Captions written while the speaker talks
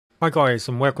Hi guys,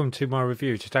 and welcome to my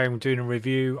review. Today I'm doing a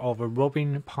review of a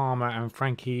Robin Palmer and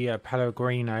Frankie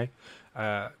Pellegrino,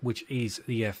 which is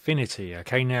the Affinity.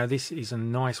 Okay, now this is a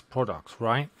nice product,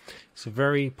 right? It's a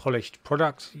very polished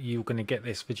product. You're going to get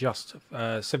this for just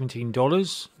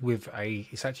 $17 with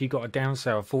it's actually got a down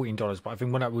sale of $14, but I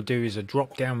think what that will do is a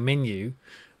drop down menu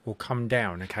will come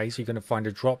down. Okay, so you're going to find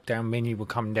a drop down menu will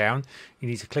come down. You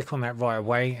need to click on that right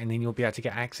away, and then you'll be able to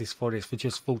get access for this for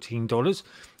just $14.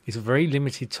 It's a very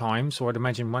limited time, so I'd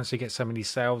imagine once they get so many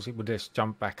sales, it will just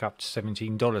jump back up to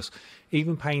 $17.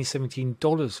 Even paying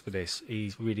 $17 for this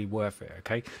is really worth it.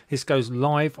 Okay, this goes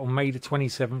live on May the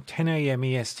 27th, 10 a.m.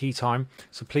 EST time,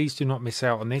 so please do not miss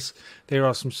out on this. There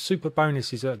are some super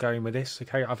bonuses that are going with this.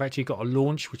 Okay, I've actually got a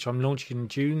launch which I'm launching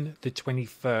June the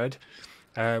 23rd.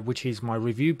 Which is my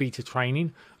review beta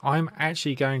training. I'm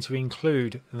actually going to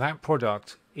include that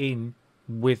product in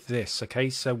with this. Okay,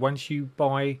 so once you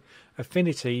buy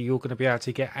Affinity, you're going to be able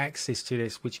to get access to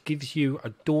this, which gives you a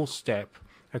doorstep.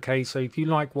 Okay, so if you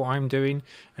like what I'm doing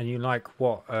and you like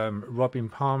what Robin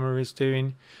Palmer is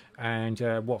doing and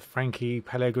what Frankie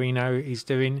Pellegrino is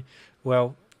doing,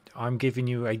 well, I'm giving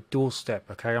you a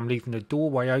doorstep. Okay, I'm leaving the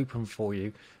doorway open for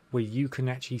you, where you can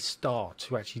actually start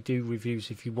to actually do reviews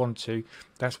if you want to.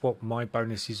 That's what my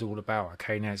bonus is all about.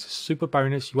 Okay, now it's a super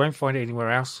bonus. You won't find it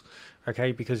anywhere else.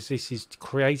 Okay, because this is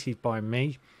created by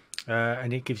me,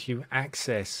 and it gives you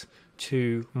access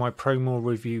to my promo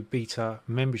review beta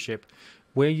membership,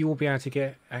 where you will be able to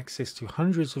get access to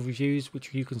hundreds of reviews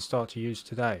which you can start to use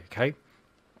today. Okay,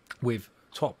 with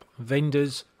top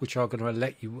vendors which are going to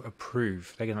let you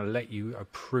approve. They're going to let you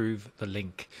approve the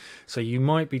link. So you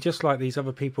might be just like these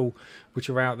other people which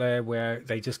are out there where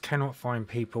they just cannot find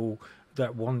people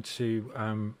that want to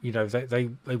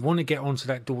they want to get onto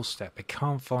that doorstep. They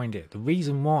can't find it. The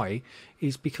reason why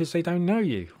is because they don't know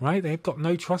you, right? They've got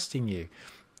no trust in you.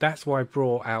 That's why I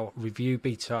brought out review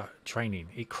beta training.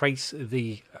 It creates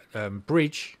the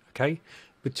bridge, okay,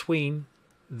 between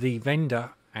the vendor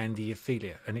and the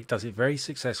affiliate, and it does it very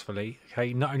successfully.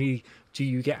 Okay, not only do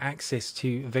you get access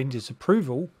to vendors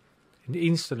approval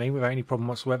instantly without any problem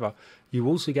whatsoever, you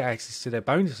also get access to their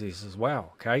bonuses as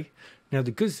well. Okay, now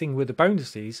the good thing with the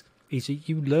bonuses is that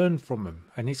you learn from them,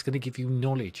 and it's going to give you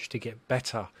knowledge to get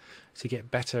better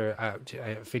at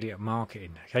affiliate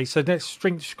marketing. Okay, so let's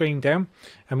shrink the screen down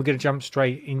and we're going to jump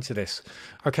straight into this.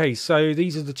 Okay, so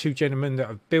these are the two gentlemen that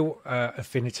have built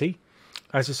Affinity.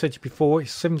 As I said to you before,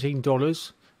 it's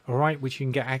 $17, all right, which you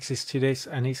can get access to this,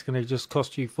 and it's going to just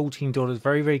cost you $14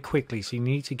 very, very quickly. So you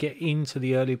need to get into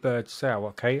the early bird sale,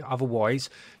 okay? Otherwise,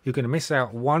 you're going to miss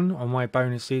out, one, on my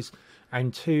bonuses,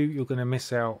 and two, you're going to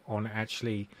miss out on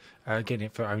actually getting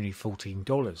it for only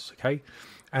 $14, okay?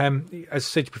 As I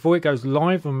said before, it goes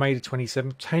live on May the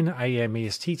 27th, 10 a.m.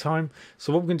 EST time.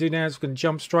 So what we're going to do now is we're going to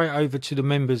jump straight over to the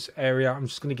members area. I'm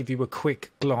just going to give you a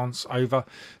quick glance over.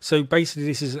 So basically,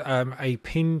 this is a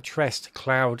Pinterest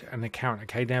cloud and account.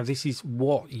 Okay, now this is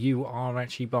what you are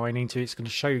actually buying into. It's going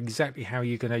to show you exactly how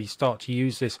you're going to start to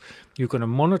use this. You're going to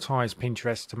monetize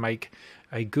Pinterest to make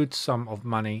a good sum of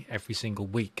money every single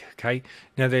week. Okay,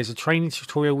 now there's a training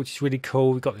tutorial which is really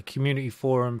cool. We've got the community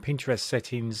forum, Pinterest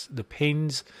settings, the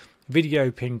pins, video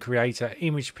pin creator,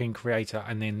 image pin creator,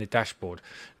 and then the dashboard.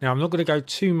 Now I'm not going to go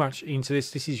too much into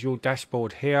this. This is your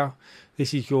dashboard here,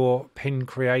 this is your pin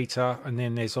creator, and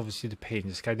then there's obviously the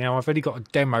pins. Okay, now I've only got a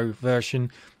demo version,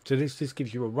 so this just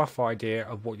gives you a rough idea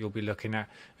of what you'll be looking at,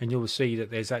 and you'll see that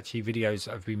there's actually videos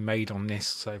that have been made on this.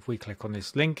 So if we click on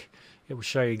this link, it will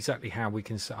show you exactly how we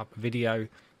can set up a video,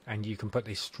 and you can put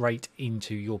this straight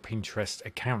into your Pinterest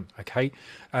account. Okay,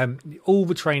 all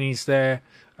the training's there.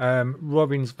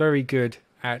 Robin's very good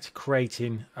at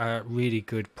creating really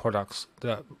good products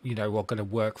that are going to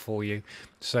work for you.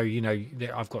 So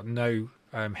I've got no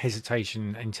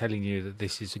hesitation in telling you that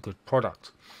this is a good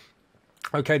product.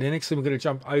 Okay, the next thing we're going to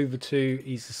jump over to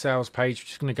is the sales page. We're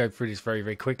just going to go through this very,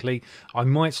 very quickly. I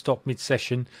might stop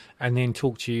mid-session and then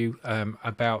talk to you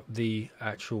about the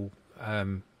actual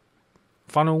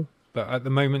funnel, but at the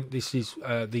moment this is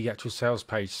the actual sales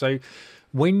page. So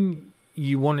when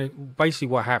you want to, basically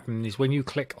what happened is when you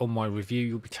click on my review,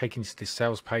 you'll be taken to this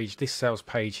sales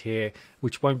page here,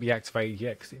 which won't be activated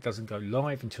yet because it doesn't go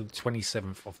live until the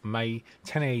 27th of May,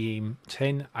 10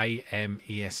 a.m.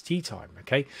 EST time.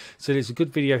 Okay, so there's a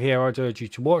good video here I'd urge you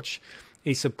to watch.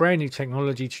 It's a brand new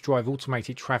technology to drive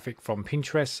automated traffic from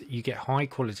Pinterest. You get high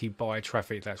quality buyer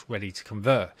traffic that's ready to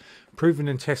convert. Proven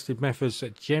and tested methods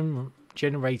that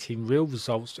generating real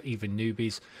results to even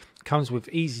newbies. Comes with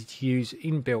easy to use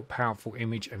inbuilt powerful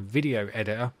image and video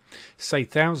editor. Save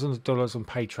thousands of dollars on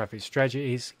paid traffic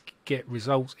strategies. get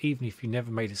results even if you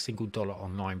never made a single dollar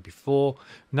online before.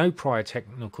 No prior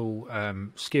technical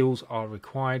skills are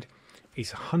required.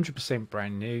 It's 100%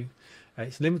 brand new.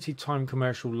 It's limited time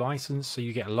commercial license, so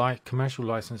you get a commercial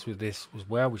license with this as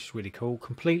well, which is really cool.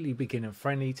 Completely beginner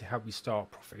friendly to help you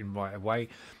start profiting right away.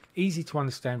 Easy to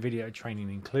understand video training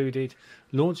included.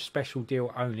 Launch special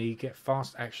deal only. Get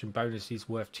fast action bonuses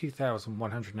worth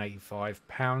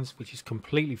 £2,185, which is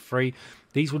completely free.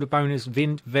 These were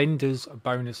the vendors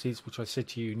bonuses, which I said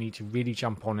to you need to really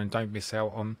jump on and don't miss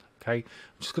out on. Okay,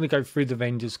 I'm just going to go through the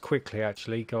vendors quickly,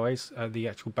 actually, guys. The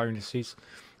actual bonuses.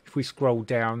 If we scroll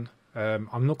down,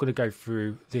 I'm not going to go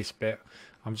through this bit.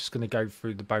 I'm just going to go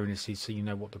through the bonuses so you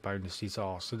know what the bonuses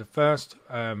are. So the first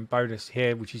bonus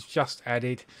here, which is just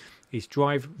added, is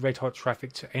drive red hot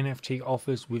traffic to NFT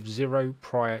offers with zero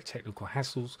prior technical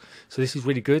hassles. So this is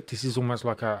really good. This is almost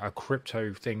like a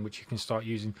crypto thing which you can start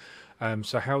using.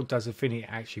 So how does Affinity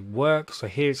actually work? So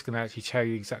here it's going to actually tell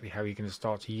you exactly how you're going to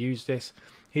start to use this.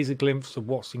 Here's a glimpse of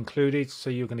what's included. So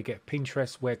you're going to get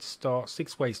Pinterest, where to start,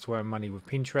 6 ways to earn money with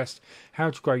Pinterest, how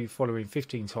to grow your following,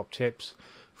 15 top tips,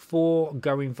 4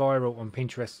 going viral on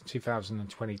Pinterest in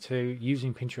 2022,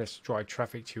 using Pinterest to drive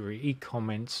traffic to your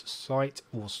e-commerce site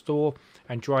or store,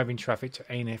 and driving traffic to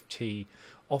NFT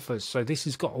offers. So this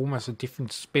has got almost a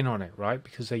different spin on it, right?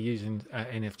 Because they're using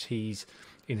NFTs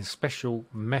in a special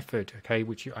method, okay,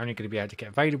 which you're only going to be able to get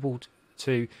available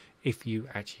to if you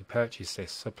actually purchase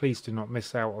this. So please do not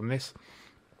miss out on this.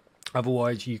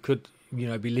 Otherwise, you could,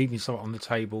 be leaving something on the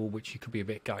table which you could be a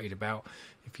bit gutted about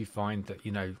if you find that,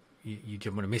 you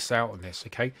didn't want to miss out on this.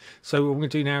 Okay, so what I'm going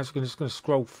to do now is I'm just going to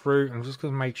scroll through, and I'm just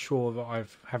going to make sure that I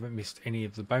haven't missed any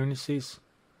of the bonuses.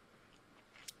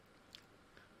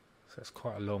 So it's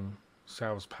quite a long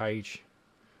sales page.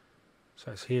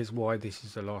 So here's why this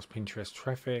is the last Pinterest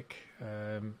traffic.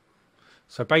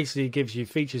 So basically it gives you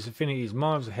features Affinity is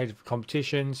miles ahead of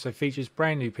competition. So features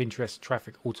brand new Pinterest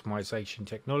traffic optimization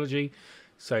technology.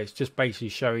 So it's just basically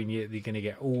showing you that you're going to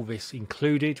get all this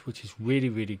included, which is really,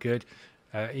 really good.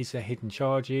 Is there hidden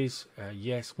charges?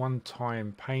 Yes.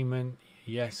 One-time payment?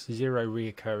 Yes. Zero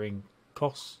reoccurring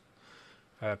costs.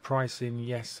 Pricing?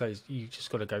 Yes. So you just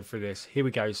got to go through this. Here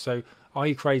we go. So are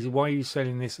you crazy? Why are you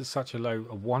selling this at such a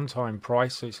one-time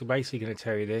price? So it's basically going to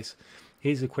tell you this.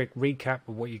 Here's a quick recap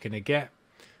of what you're going to get.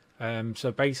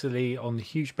 So basically on the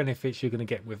huge benefits you're going to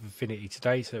get with Affinity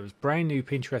today. So it's brand new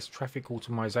Pinterest traffic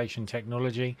optimization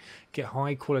technology, get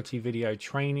high quality video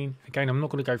training. Again, I'm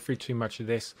not going to go through too much of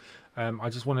this. I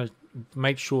just want to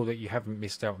make sure that you haven't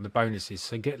missed out on the bonuses.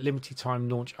 So get limited time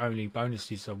launch only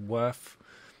bonuses are worth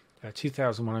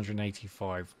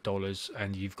 $2,185,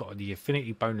 and you've got the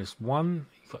Affinity bonus 1,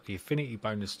 you've got the Affinity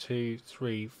bonus 2,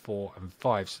 3, 4 and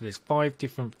 5. So there's 5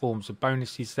 different forms of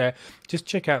bonuses there. Just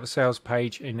check out the sales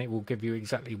page and it will give you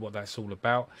exactly what that's all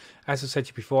about. As I said to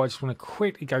you before, I just want to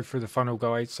quickly go through the funnel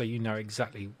guide so you know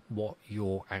exactly what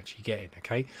you're actually getting.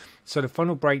 Okay, so the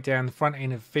funnel breakdown, the front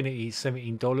end of Affinity is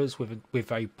 $17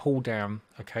 with a pull down,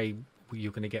 okay,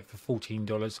 you're going to get for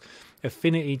 $14.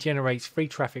 Affinity generates free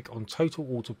traffic on total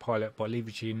autopilot by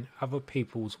leveraging other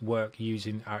people's work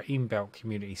using our inbuilt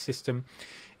community system.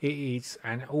 It is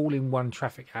an all-in-one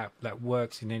traffic app that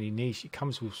works in any niche. It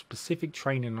comes with specific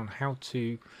training on how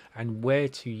to and where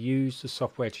to use the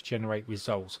software to generate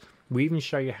results. We even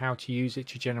show you how to use it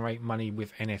to generate money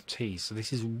with NFTs. So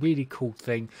this is a really cool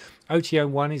thing. OTO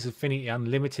 1 is Affinity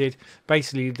Unlimited.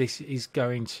 Basically, this is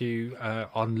going to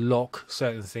unlock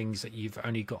certain things that you've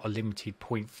only got a limited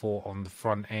point for on the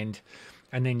front end.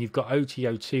 And then you've got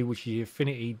OTO 2, which is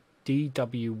Affinity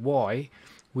DWY,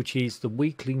 which is the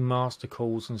weekly master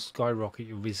calls and skyrocket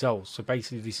your results. So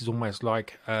basically, this is almost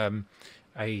like a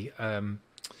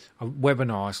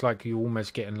webinar. It's like you're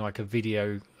almost getting like a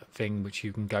video thing which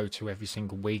you can go to every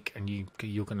single week, and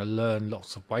you're going to learn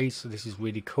lots of ways. So this is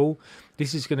really cool.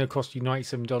 This is going to cost you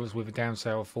 $97 with a down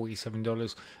sale of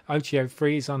 $47. OTO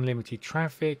 3 is unlimited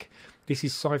traffic. This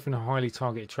is siphon highly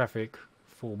targeted traffic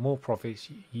for more profits.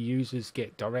 Users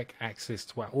get direct access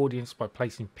to our audience by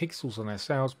placing pixels on their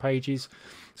sales pages.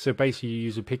 So basically you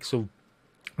use a pixel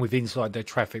with inside their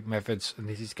traffic methods, and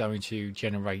this is going to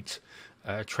generate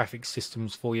traffic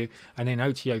systems for you. And then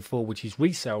OTO 4, which is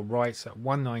resale rights at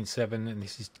 $197, and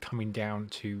this is coming down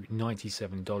to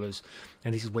 $97.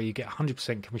 And this is where you get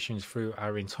 100% commissions through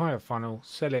our entire funnel.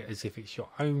 Sell it as if it's your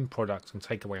own product and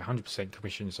take away 100%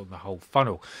 commissions on the whole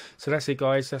funnel. So that's it,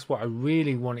 guys. That's what I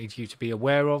really wanted you to be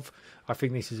aware of. I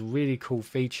think this is a really cool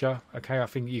feature. Okay, I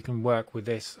think you can work with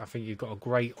this. I think you've got a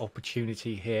great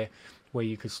opportunity here where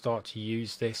you could start to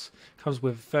use this. Comes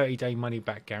with a 30-day money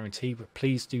back guarantee, but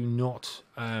please do not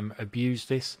abuse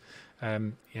this.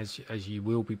 as you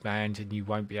will be banned and you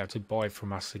won't be able to buy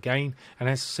from us again. And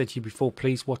as I said to you before,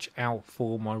 please watch out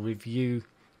for my review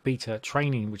beta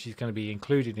training, which is going to be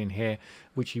included in here,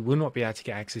 which you will not be able to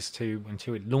get access to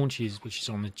until it launches, which is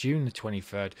on the June the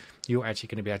 23rd. You're actually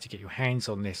going to be able to get your hands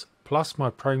on this, plus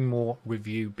my More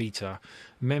review beta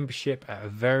membership at a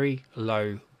very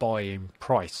low buy-in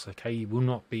price. Okay, you will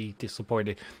not be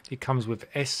disappointed. It comes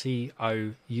with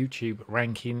SEO YouTube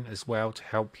ranking as well to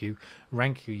help you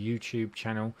rank your YouTube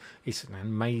channel. It's an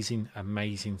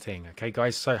amazing thing. Okay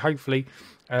guys, so hopefully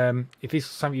if this is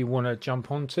something you want to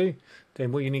jump onto,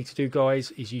 then what you need to do,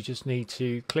 guys, is you just need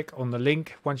to click on the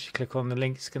link. Once you click on the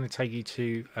link, it's going to take you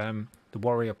to the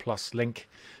Warrior Plus link.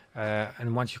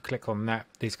 And once you click on that,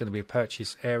 there's going to be a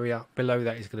purchase area. Below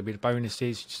that is going to be the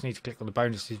bonuses. You just need to click on the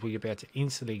bonuses where you'll be able to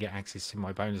instantly get access to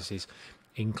my bonuses,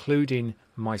 including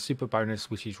my super bonus,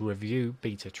 which is review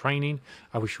beta training.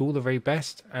 I wish you all the very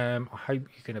best. I hope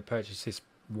you're going to purchase this.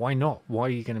 Why not? Why are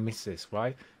you going to miss this,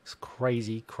 right? It's a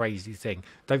crazy thing.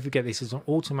 Don't forget, this is an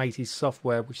automated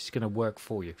software which is going to work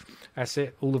for you. That's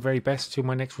it. All the very best till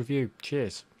my next review.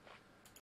 Cheers.